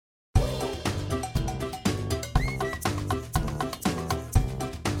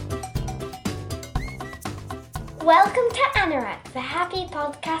Welcome to Anorak, the happy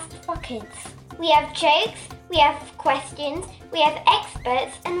podcast for kids. We have jokes, we have questions, we have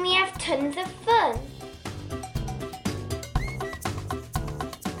experts, and we have tons of fun.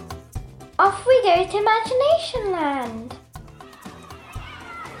 Off we go to Imagination Land.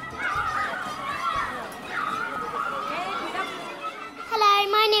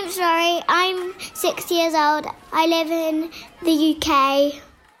 Hello, my name's Rory. I'm 6 years old. I live in the UK.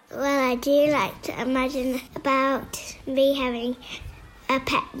 Well, I do like to imagine about me having a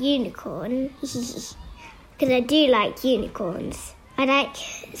pet unicorn. Because I do like unicorns. I like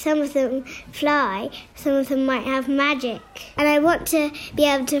some of them fly, some of them might have magic. And I want to be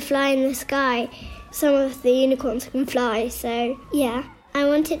able to fly in the sky. Some of the unicorns can fly, so yeah. I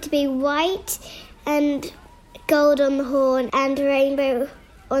want it to be white and gold on the horn and rainbow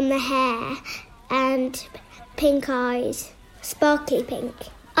on the hair and pink eyes, sparkly pink.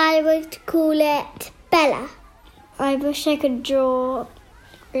 I would call it Bella. I wish I could draw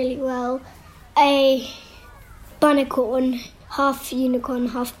really well a bunnicorn, half unicorn,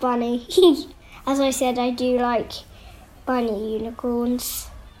 half bunny. As I said, I do like bunny unicorns.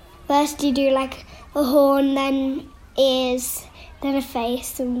 First you do like a horn, then ears, then a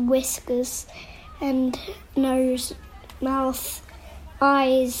face and whiskers and nose, mouth,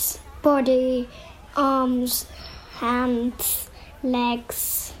 eyes, body, arms, hands,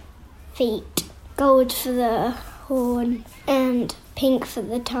 legs, feet. Gold for the horn and pink for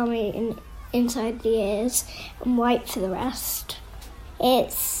the tummy and inside the ears and white for the rest.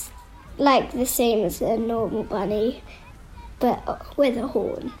 It's like the same as a normal bunny but with a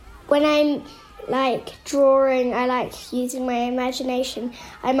horn. When I'm drawing, I like using my imagination.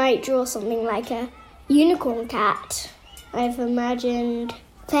 I might draw something like a unicorn cat. I've imagined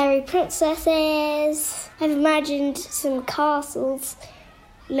fairy princesses. I've imagined some castles,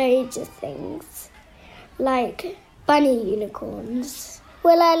 loads of things, like bunny unicorns.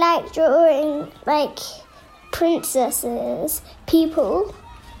 Well, I like drawing princesses, people.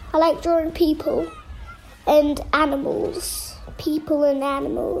 I like drawing people and animals,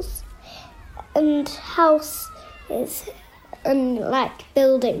 and houses and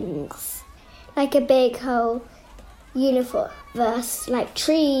buildings, like a big whole universe, like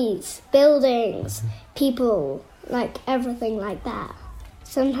trees, buildings, people, everything like that.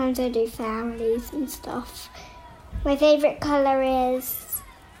 Sometimes I do families and stuff. My favourite colour is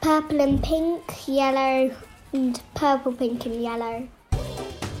purple and pink, yellow, and purple, pink and yellow.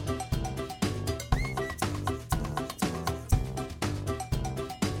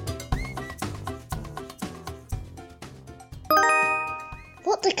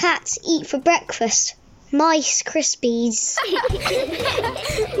 What do cats eat for breakfast? Mice Krispies.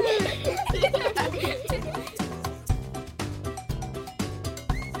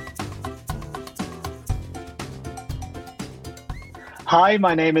 Hi,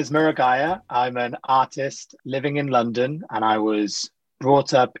 my name is Murugaya. I'm an artist living in London, and I was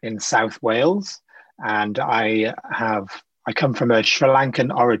brought up in South Wales, and I come from a Sri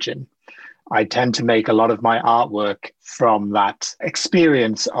Lankan origin. I tend to make a lot of my artwork from that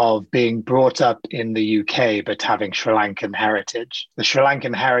experience of being brought up in the UK, but having Sri Lankan heritage. The Sri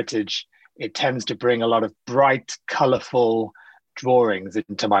Lankan heritage, it tends to bring a lot of bright, colourful drawings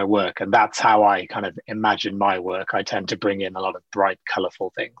into my work. And that's how I kind of imagine my work. I tend to bring in a lot of bright,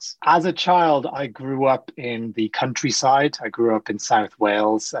 colourful things. As a child, I grew up in the countryside. I grew up in South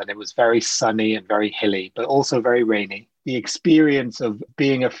Wales, and it was very sunny and very hilly, but also very rainy. The experience of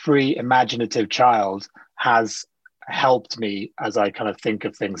being a free, imaginative child has helped me as I kind of think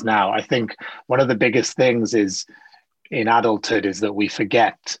of things now. I think one of the biggest things is in adulthood is that we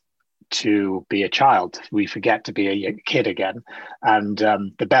forget to be a child. We forget to be a kid again. And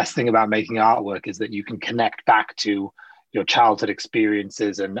the best thing about making artwork is that you can connect back to your childhood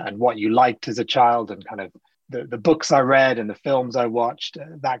experiences and what you liked as a child and kind of the books I read and the films I watched,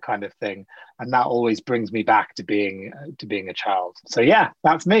 that kind of thing. And that always brings me back to being a child. So yeah,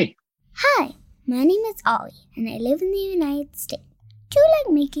 that's me. Hi, my name is Ollie, and I live in the United States. Do you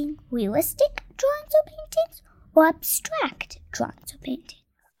like making realistic drawings or paintings or abstract drawings or paintings?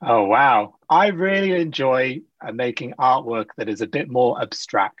 Oh, wow. I really enjoy making artwork that is a bit more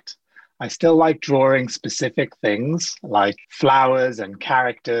abstract. I still like drawing specific things like flowers and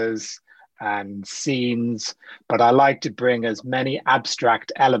characters and scenes, but I like to bring as many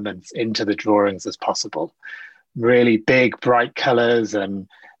abstract elements into the drawings as possible. Really big, bright colors and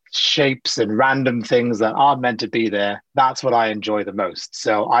shapes and random things that aren't meant to be there. That's what I enjoy the most.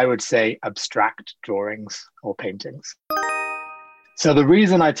 So I would say abstract drawings or paintings. So the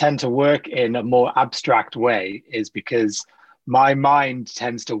reason I tend to work in a more abstract way is because my mind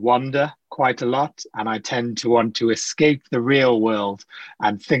tends to wander quite a lot, and I tend to want to escape the real world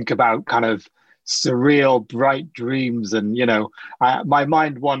and think about kind of surreal, bright dreams. And, my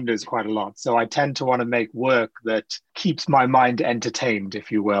mind wanders quite a lot. So I tend to want to make work that keeps my mind entertained,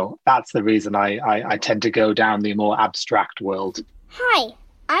 if you will. That's the reason I tend to go down the more abstract world. Hi,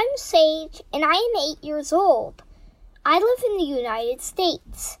 I'm Sage, and I am 8 years old. I live in the United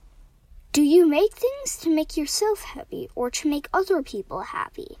States. Do you make things to make yourself happy or to make other people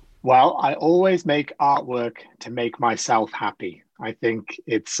happy? Well, I always make artwork to make myself happy. I think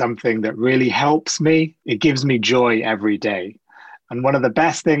it's something that really helps me. It gives me joy every day. And one of the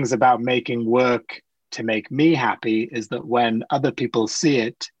best things about making work to make me happy is that when other people see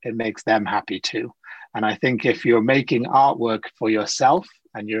it, it makes them happy too. And I think if you're making artwork for yourself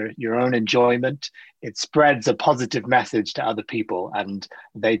and your own enjoyment, it spreads a positive message to other people, and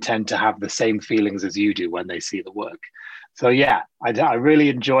they tend to have the same feelings as you do when they see the work. So yeah, I really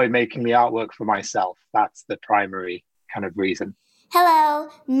enjoy making the artwork for myself. That's the primary kind of reason. Hello,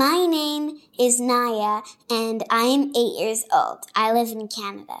 my name is Naya, and I am 8 years old. I live in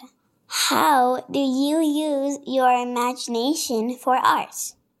Canada. How do you use your imagination for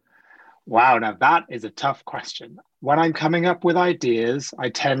art? Wow, now that is a tough question. When I'm coming up with ideas, I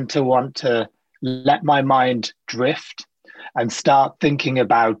tend to want to let my mind drift and start thinking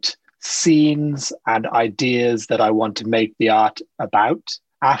about scenes and ideas that I want to make the art about.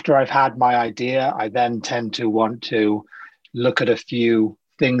 After I've had my idea, I then tend to want to look at a few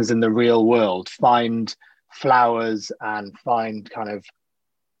things in the real world, find flowers and find kind of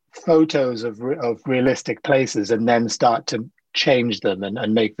photos of realistic places, and then start to change them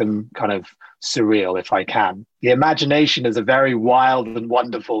and make them kind of surreal if I can. The imagination is a very wild and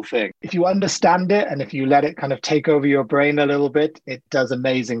wonderful thing. If you understand it and if you let it kind of take over your brain a little bit, it does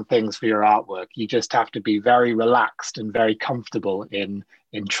amazing things for your artwork. You just have to be very relaxed and very comfortable in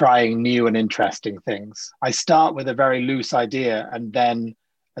trying new and interesting things. I start with a very loose idea, and then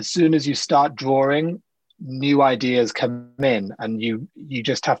as soon as you start drawing, new ideas come in, and you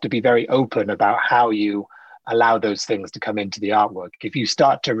just have to be very open about how you allow those things to come into the artwork. If you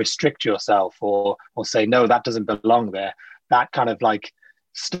start to restrict yourself or say, no, that doesn't belong there, that kind of like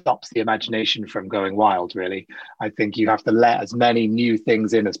stops the imagination from going wild, really. I think you have to let as many new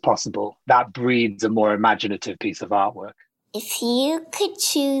things in as possible. That breeds a more imaginative piece of artwork. If you could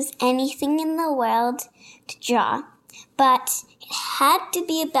choose anything in the world to draw, but it had to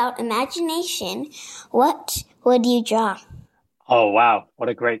be about imagination, what would you draw? Oh, wow. What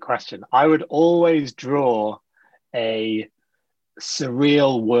a great question. I would always draw a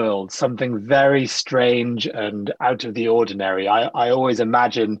surreal world, something very strange and out of the ordinary. I always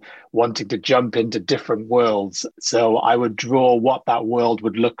imagine wanting to jump into different worlds. So I would draw what that world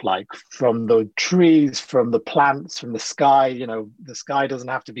would look like, from the trees, from the plants, from the sky. The sky doesn't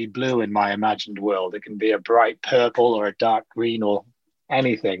have to be blue in my imagined world. It can be a bright purple or a dark green or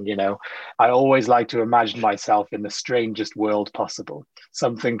anything. I always like to imagine myself in the strangest world possible,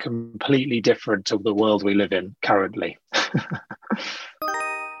 something completely different to the world we live in currently.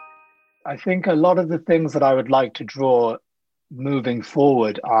 I think a lot of the things that I would like to draw moving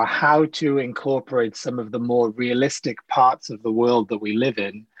forward are how to incorporate some of the more realistic parts of the world that we live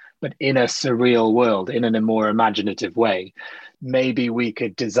in, but in a surreal world, in a more imaginative way. Maybe we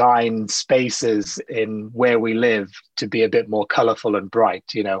could design spaces in where we live to be a bit more colorful and bright.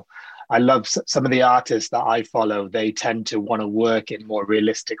 I love some of the artists that I follow. They tend to want to work in more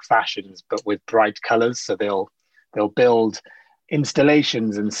realistic fashions, but with bright colors. So they'll build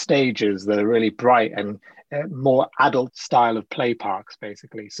installations and stages that are really bright and more adult style of play parks,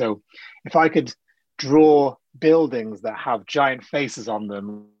 basically. So if I could draw buildings that have giant faces on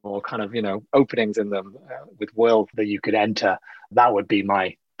them, or kind of, openings in them with worlds that you could enter, that would be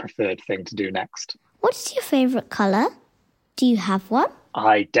my preferred thing to do next. What's your favorite color? Do you have one?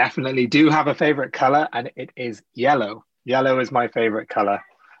 I definitely do have a favorite color, and it is yellow. Yellow is my favorite color.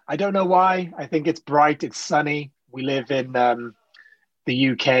 I don't know why. I think it's bright, it's sunny. We live in the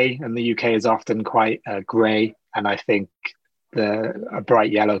UK, and the UK is often quite grey, and I think a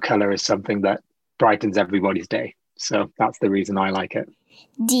bright yellow color is something that brightens everybody's day. So that's the reason I like it.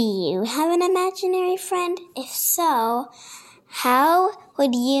 Do you have an imaginary friend? If so, how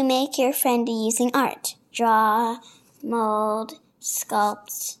would you make your friend using art? Draw, mold,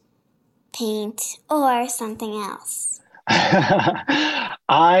 sculpt, paint, or something else?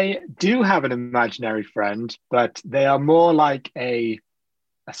 I do have an imaginary friend, but they are more like a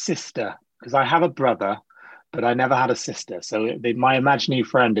sister, because I have a brother, but I never had a sister. So my imaginary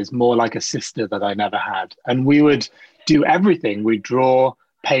friend is more like a sister that I never had. And we would do everything. We'd draw,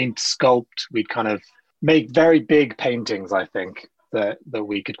 paint, sculpt. We'd kind of make very big paintings, I think, that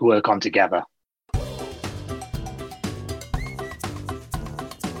we could work on together.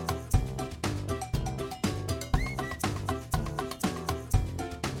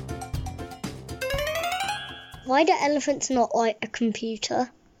 Why do elephants not like a computer?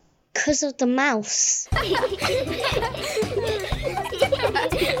 Because of the mouse.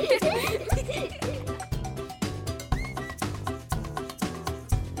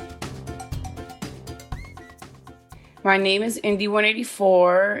 My name is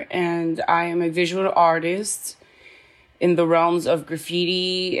Indy184, and I am a visual artist in the realms of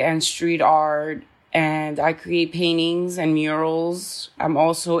graffiti and street art, and I create paintings and murals. I'm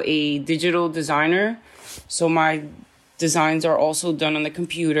also a digital designer, so my designs are also done on the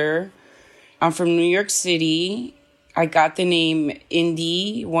computer. I'm from New York City. I got the name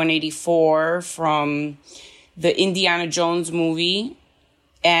Indy184 from the Indiana Jones movie.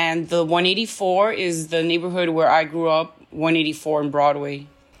 And the 184 is the neighborhood where I grew up, 184 in Broadway.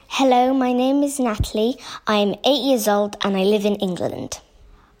 Hello, my name is Natalie. I'm 8 years old and I live in England.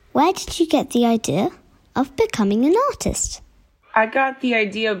 Where did you get the idea of becoming an artist? I got the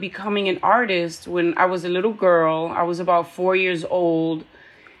idea of becoming an artist when I was a little girl. I was about 4 years old,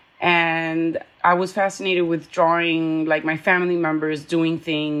 and I was fascinated with drawing like my family members doing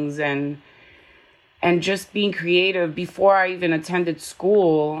things and just being creative before I even attended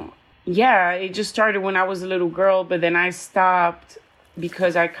school. Yeah, it just started when I was a little girl, but then I stopped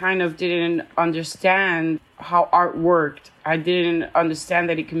because I kind of didn't understand how art worked. I didn't understand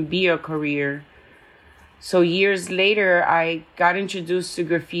that it can be a career. So years later, I got introduced to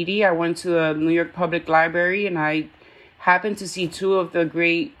graffiti. I went to the New York Public Library and I happened to see two of the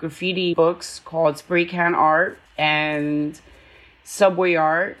great graffiti books called Spray Can Art and Subway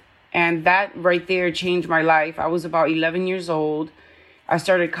Art. And that right there changed my life. I was about 11 years old. I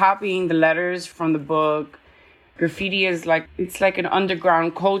started copying the letters from the book. Graffiti is it's like an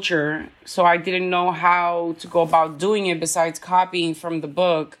underground culture. So I didn't know how to go about doing it besides copying from the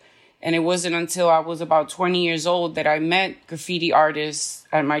book. And it wasn't until I was about 20 years old that I met graffiti artists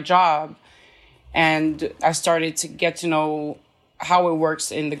at my job. And I started to get to know how it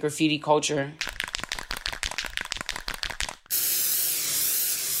works in the graffiti culture.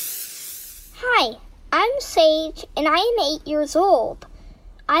 Hi, I'm Sage and I am 8 years old.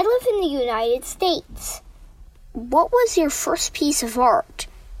 I live in the United States. What was your first piece of art?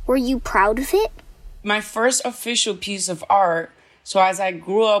 Were you proud of it? My first official piece of art, so as I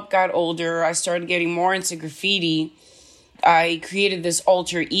grew up, got older, I started getting more into graffiti. I created this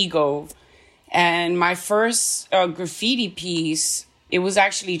alter ego. And my first graffiti piece, it was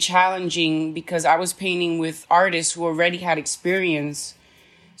actually challenging because I was painting with artists who already had experience.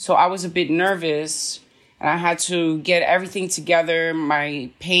 So I was a bit nervous and I had to get everything together,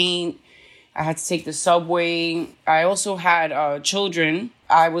 my paint. I had to take the subway. I also had children.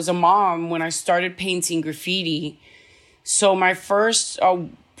 I was a mom when I started painting graffiti. So my first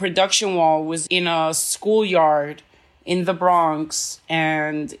production wall was in a schoolyard in the Bronx.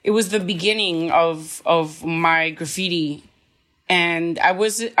 And it was the beginning of my graffiti. And I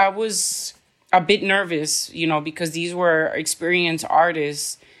was a bit nervous, because these were experienced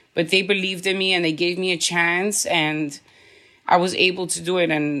artists. But they believed in me and they gave me a chance and I was able to do it.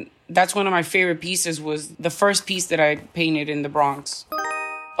 And that's one of my favorite pieces, was the first piece that I painted in the Bronx.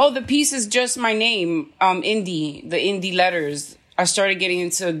 Oh, the piece is just my name, Indy, the Indy letters. I started getting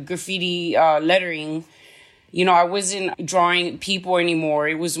into graffiti lettering. I wasn't drawing people anymore.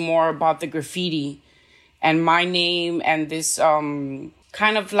 It was more about the graffiti and my name and this kind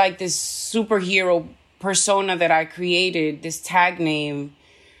of like this superhero persona that I created, this tag name.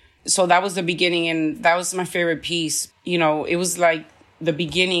 So that was the beginning, and that was my favorite piece. It was like the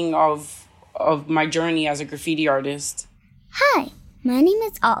beginning of my journey as a graffiti artist. Hi, my name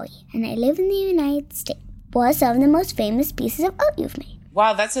is Ollie, and I live in the United States. What are some of the most famous pieces of art you've made?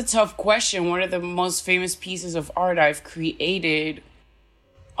 Wow, that's a tough question. What are the most famous pieces of art I've created?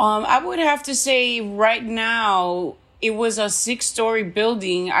 I would have to say right now, it was a 6-story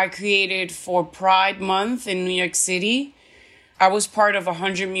building I created for Pride Month in New York City. I was part of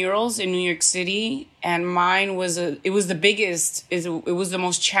 100 murals in New York City, and mine was it was the biggest. It was the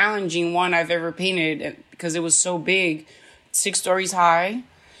most challenging one I've ever painted because it was so big, 6 stories high.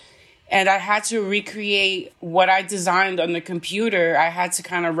 And I had to recreate what I designed on the computer. I had to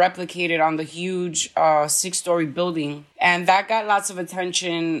kind of replicate it on the huge 6-story building. And that got lots of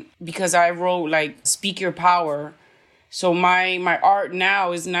attention because I wrote Speak Your Power. So my art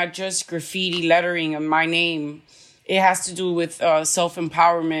now is not just graffiti lettering and my name. It has to do with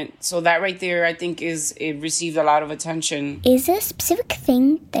self-empowerment. So that right there, I think, it received a lot of attention. Is there a specific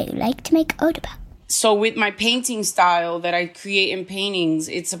thing that you like to make art about? So with my painting style that I create in paintings,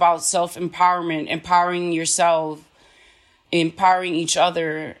 it's about self-empowerment, empowering yourself, empowering each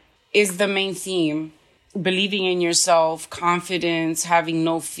other is the main theme. Believing in yourself, confidence, having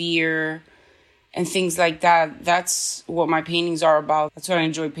no fear, and things like that. That's what my paintings are about. That's what I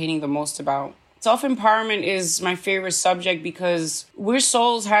enjoy painting the most about. Self-empowerment is my favorite subject because we're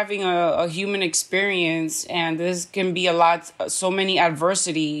souls having a human experience, and this can be so many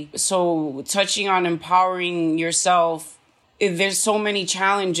adversity. So touching on empowering yourself, there's so many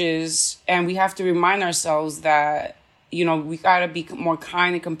challenges, and we have to remind ourselves that, you know, we gotta be more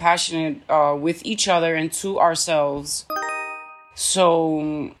kind and compassionate with each other and to ourselves.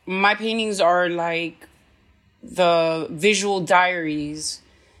 So my paintings are like the visual diaries.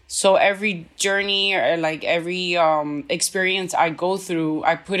 So every journey or like every experience I go through,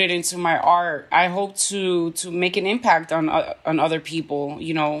 I put it into my art. I hope to make an impact on other people.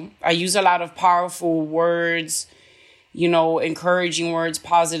 You know, I use a lot of powerful words, you know, encouraging words,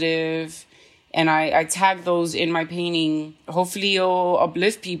 positive, and I tag those in my painting. Hopefully it'll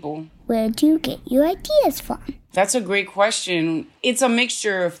uplift people. Where do you get your ideas from? That's a great question. It's a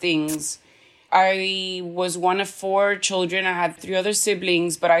mixture of things. I was one of 4 children. I had 3 other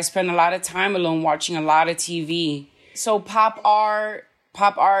siblings, but I spent a lot of time alone watching a lot of TV. So pop art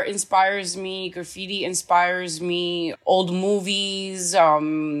inspires me. Graffiti inspires me. Old movies,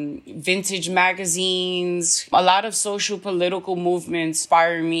 vintage magazines. A lot of social political movements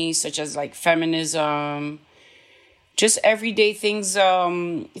inspire me, such as like feminism. Just everyday things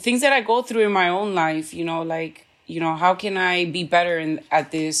that I go through in my own life, you know, like, you know, how can I be better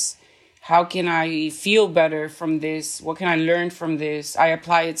at this? How can I feel better from this? What can I learn from this? I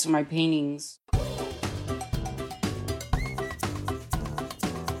apply it to my paintings.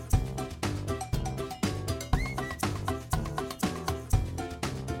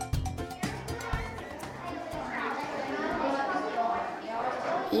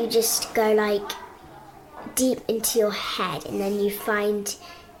 You just go like deep into your head, and then you find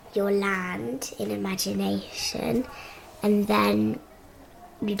your land in imagination, and then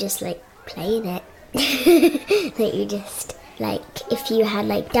you just like play in it. Like you just, like, if you had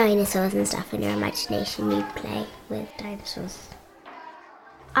like dinosaurs and stuff in your imagination, you'd play with dinosaurs.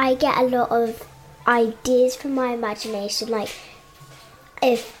 I get a lot of ideas from my imagination. Like,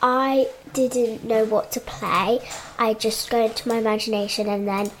 if I didn't know what to play, I'd just go into my imagination, and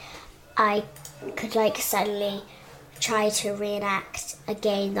then I could like suddenly try to reenact a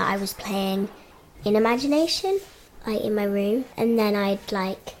game that I was playing in imagination, like in my room, and then I'd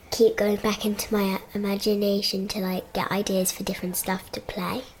like keep going back into my imagination to like get ideas for different stuff to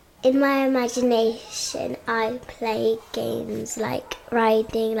play. In my imagination, I play games like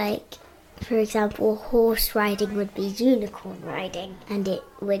riding, like, for example, horse riding would be unicorn riding, and it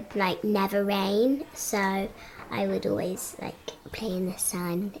would like never rain, so I would always like play in the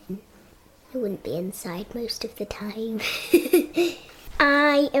sun, and I wouldn't be inside most of the time.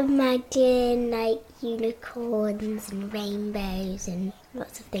 I imagine like unicorns and rainbows and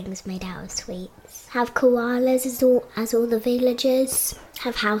lots of things made out of sweets. Have koalas as all the villagers.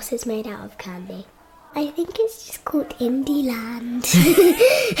 Have houses made out of candy. I think it's just called Indie Land.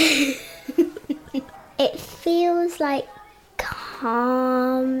 It feels like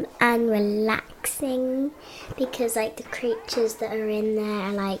calm and relaxing because like the creatures that are in there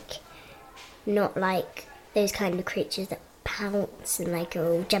are like not like those kind of creatures that pounce and like are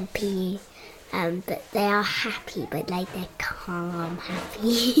all jumpy, but they are happy, but like they're calm,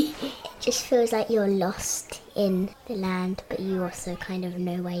 happy. It just feels like you're lost in the land, but you also kind of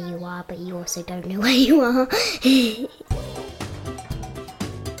know where you are, but you also don't know where you are.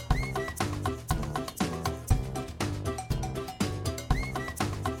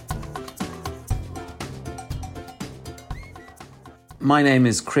 My name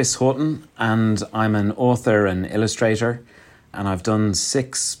is Chris Houghton, and I'm an author and illustrator, and I've done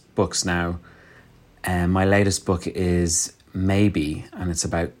 6 books now. My latest book is Maybe, and it's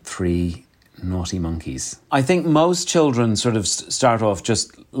about 3 naughty monkeys. I think most children sort of start off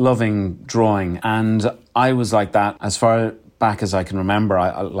just loving drawing, and I was like that as far back as I can remember.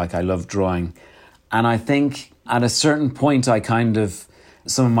 I loved drawing, and I think at a certain point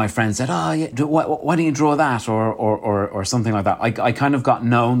some of my friends said, "Oh, yeah, why don't you draw that?" or something like that. I kind of got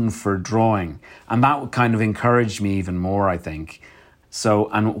known for drawing, and that kind of encouraged me even more, I think. So,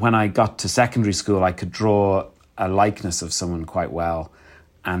 and when I got to secondary school, I could draw a likeness of someone quite well,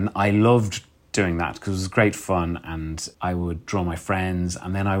 and I loved doing that because it was great fun, and I would draw my friends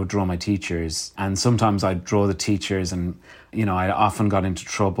and then I would draw my teachers, and sometimes I'd draw the teachers and, you know, I often got into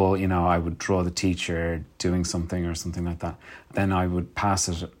trouble. You know, I would draw the teacher doing something or something like that. Then I would pass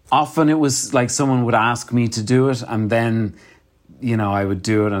it. Often it was like someone would ask me to do it and then, you know, I would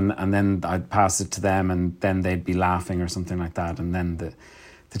do it and then I'd pass it to them and then they'd be laughing or something like that. And then the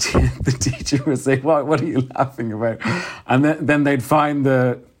teacher would say, what are you laughing about? And then they'd find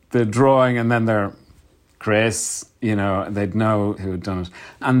the drawing and then they're, Chris, you know, they'd know who had done it.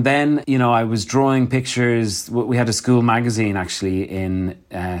 And then, you know, I was drawing pictures. We had a school magazine actually in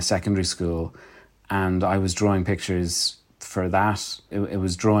secondary school, and I was drawing pictures for that. It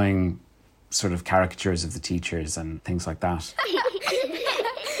was drawing sort of caricatures of the teachers and things like that.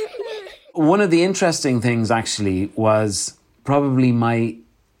 One of the interesting things actually was probably my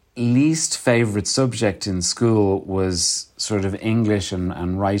least favourite subject in school was sort of English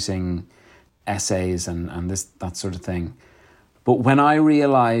and writing essays and that sort of thing. But when I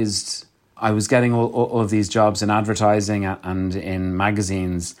realised I was getting all of these jobs in advertising and in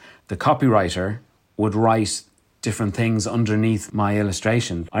magazines, the copywriter would write different things underneath my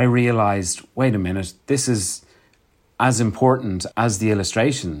illustration. I realised, wait a minute, this is as important as the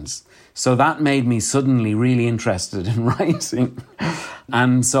illustrations. So that made me suddenly really interested in writing.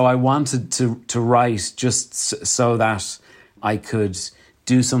 And so I wanted to write just so that I could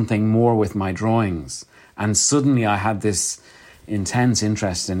do something more with my drawings. And suddenly I had this intense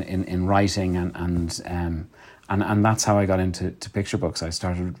interest in writing and that's how I got into picture books. I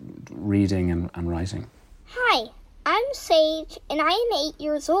started reading and writing. Hi, I'm Sage and I am 8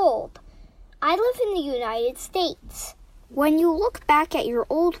 years old. I live in the United States. When you look back at your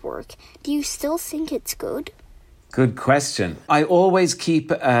old work, do you still think it's good? Good question. I always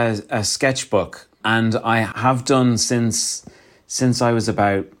keep a sketchbook, and I have done since I was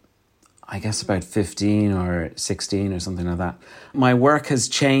about 15 or 16 or something like that. My work has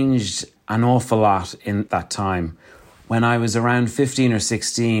changed an awful lot in that time. When I was around 15 or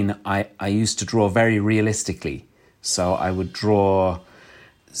 16, I used to draw very realistically. So I would draw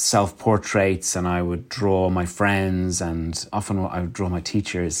self-portraits and I would draw my friends, and often I would draw my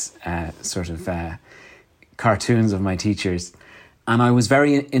teachers, cartoons of my teachers. And I was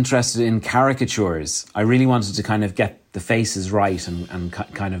very interested in caricatures. I really wanted to kind of get the faces right and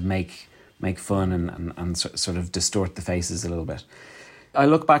kind of make fun and sort of distort the faces a little bit. I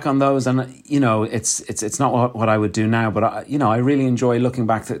look back on those and, you know, it's not what I would do now, but I really enjoy looking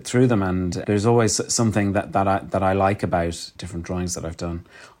back through them, and there's always something that I like about different drawings that I've done.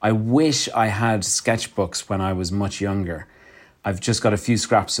 I wish I had sketchbooks when I was much younger. I've just got a few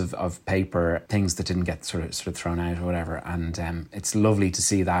scraps of paper, things that didn't get sort of thrown out or whatever, and it's lovely to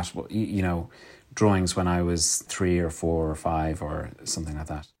see that, you know, drawings when I was 3 or 4 or 5 or something like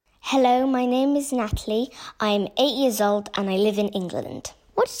that. Hello, my name is Natalie. I'm 8 years old and I live in England.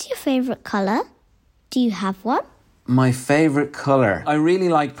 What's your favourite colour? Do you have one? My favourite colour? I really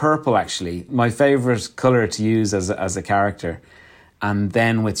like purple, actually. My favourite colour to use as a character. And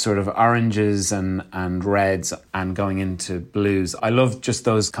then with sort of oranges and reds and going into blues. I love just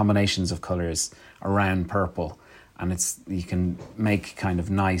those combinations of colours around purple. And you can make kind of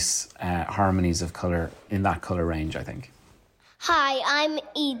nice harmonies of colour in that colour range, I think. Hi, I'm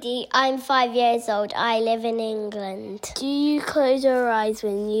Edie. I'm 5 years old. I live in England. Do you close your eyes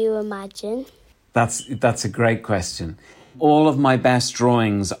when you imagine? That's a great question. All of my best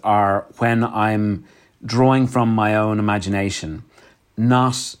drawings are when I'm drawing from my own imagination,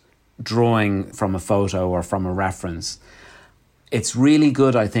 not drawing from a photo or from a reference. It's really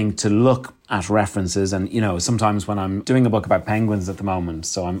good, I think, to look at references. And, you know, sometimes when I'm doing a book about penguins at the moment,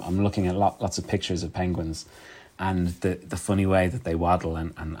 so I'm looking at lots of pictures of penguins and the funny way that they waddle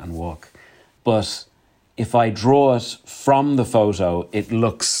and walk. But if I draw it from the photo, it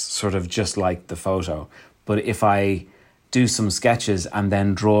looks sort of just like the photo. But if I do some sketches and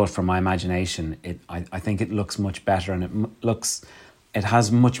then draw it from my imagination, I think it looks much better, and it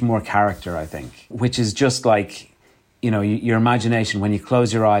has much more character, I think, which is just like, you know, your imagination. When you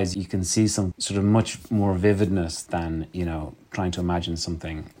close your eyes, you can see some sort of much more vividness than, you know, trying to imagine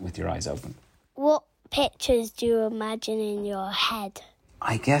something with your eyes open. What pictures do you imagine in your head?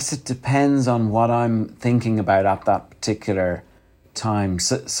 I guess it depends on what I'm thinking about at that particular time.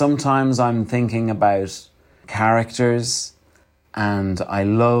 So, sometimes I'm thinking about characters, and I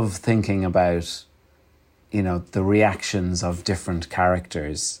love thinking about, you know, the reactions of different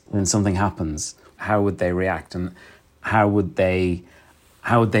characters. When something happens, how would they react, and how would they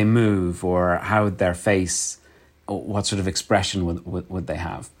move, or how would their face, what sort of expression would they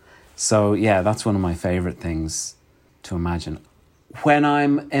have? So yeah, that's one of my favourite things to imagine. When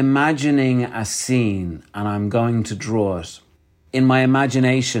I'm imagining a scene and I'm going to draw it, in my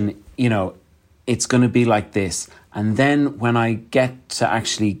imagination, it's going to be like this. And then when I get to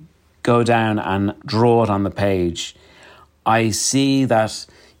actually go down and draw it on the page, I see that,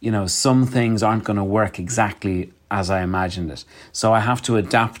 some things aren't going to work exactly as I imagined it. So I have to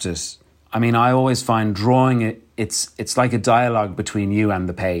adapt it. I mean, I always find drawing it, it's like a dialogue between you and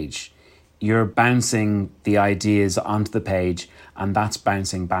the page. You're bouncing the ideas onto the page and that's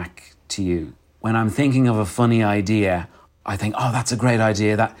bouncing back to you. When I'm thinking of a funny idea, I think, oh, that's a great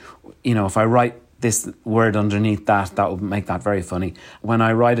idea. That, if I write this word underneath that will make that very funny. When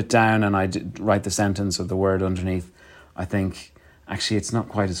I write it down and I write the sentence or the word underneath, I think, actually, it's not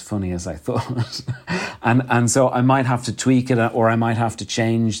quite as funny as I thought. and so I might have to tweak it, or I might have to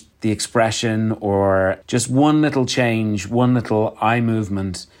change the expression, or just one little change, one little eye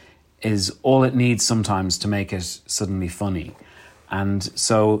movement is all it needs sometimes to make it suddenly funny. And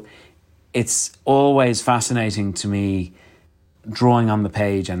so it's always fascinating to me drawing on the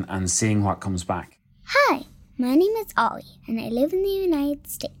page and seeing what comes back. Hi, my name is Ollie and I live in the United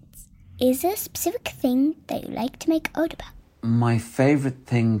States. Is there a specific thing that you like to make art about? My favourite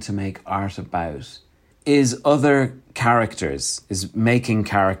thing to make art about is other characters, is making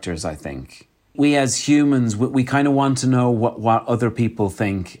characters, I think. We as humans, we kind of want to know what other people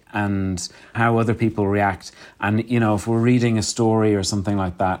think and how other people react. And, if we're reading a story or something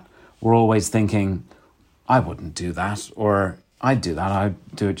like that, we're always thinking, I wouldn't do that, or I'd do that,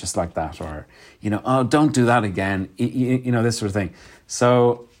 I'd do it just like that, or, oh, don't do that again, this sort of thing.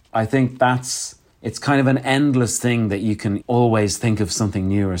 So I think it's kind of an endless thing that you can always think of something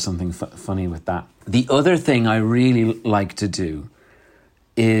new or something funny with that. The other thing I really like to do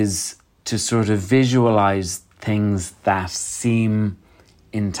is to sort of visualize things that seem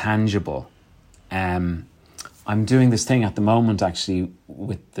intangible. I'm doing this thing at the moment, actually,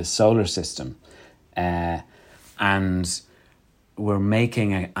 with the solar system. And we're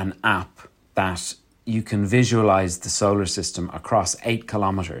making an app that you can visualize the solar system across 8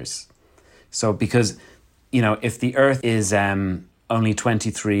 kilometers. So because, if the Earth is only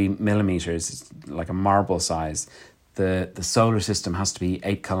 23 millimeters, like a marble size, the solar system has to be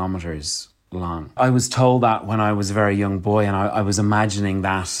 8 kilometers long. I was told that when I was a very young boy, and I was imagining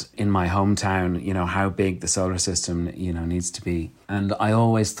that in my hometown, how big the solar system, needs to be. And I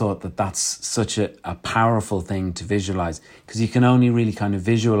always thought that that's such a powerful thing to visualize, because you can only really kind of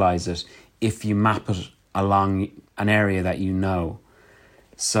visualize it if you map it along an area that you know.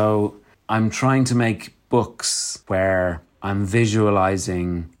 So I'm trying to make books where I'm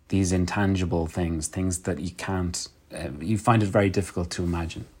visualizing these intangible things that you can't, you find it very difficult to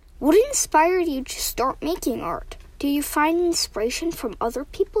imagine. What inspired you to start making art? Do you find inspiration from other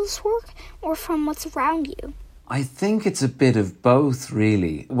people's work or from what's around you? I think it's a bit of both,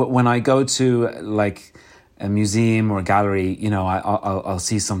 really. When I go to like a museum or a gallery, I'll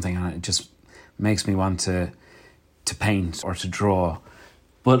see something and it just makes me want to paint or to draw.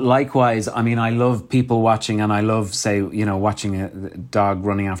 But likewise, I mean, I love people watching, and I love, say, watching a dog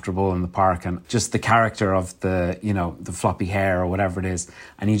running after a ball in the park, and just the character of the floppy hair or whatever it is.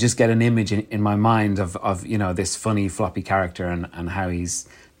 And you just get an image in my mind of this funny floppy character and how he's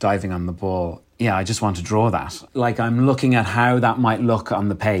diving on the ball. Yeah, I just want to draw that. Like, I'm looking at how that might look on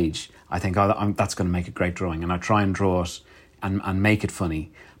the page. I think, that's going to make a great drawing. And I try and draw it and make it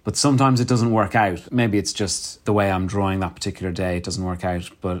funny. But sometimes it doesn't work out. Maybe it's just the way I'm drawing that particular day, it doesn't work out.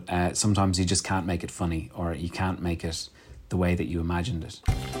 But sometimes you just can't make it funny, or you can't make it the way that you imagined it.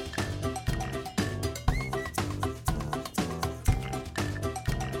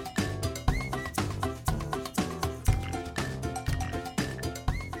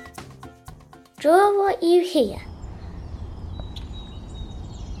 Draw what you hear.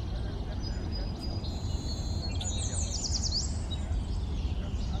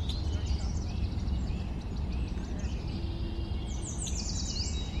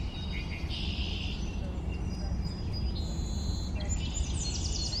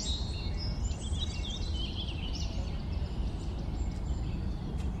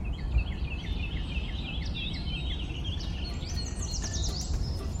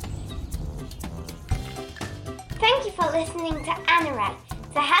 Thank you for listening to Anorak,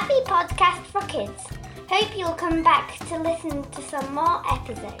 the happy podcast for kids. Hope you'll come back to listen to some more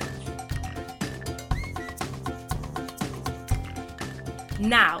episodes.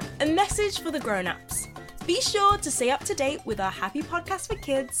 Now, a message for the grown-ups. Be sure to stay up to date with our Happy Podcast for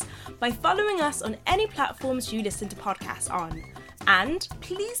Kids by following us on any platforms you listen to podcasts on. And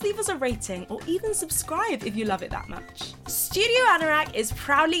please leave us a rating or even subscribe if you love it that much. Studio Anorak is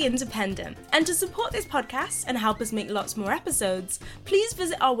proudly independent, and to support this podcast and help us make lots more episodes, please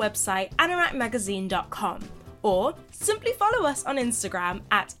visit our website anorakmagazine.com, or simply follow us on Instagram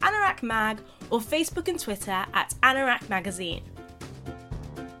at anorakmag or Facebook and Twitter at Anorak Magazine.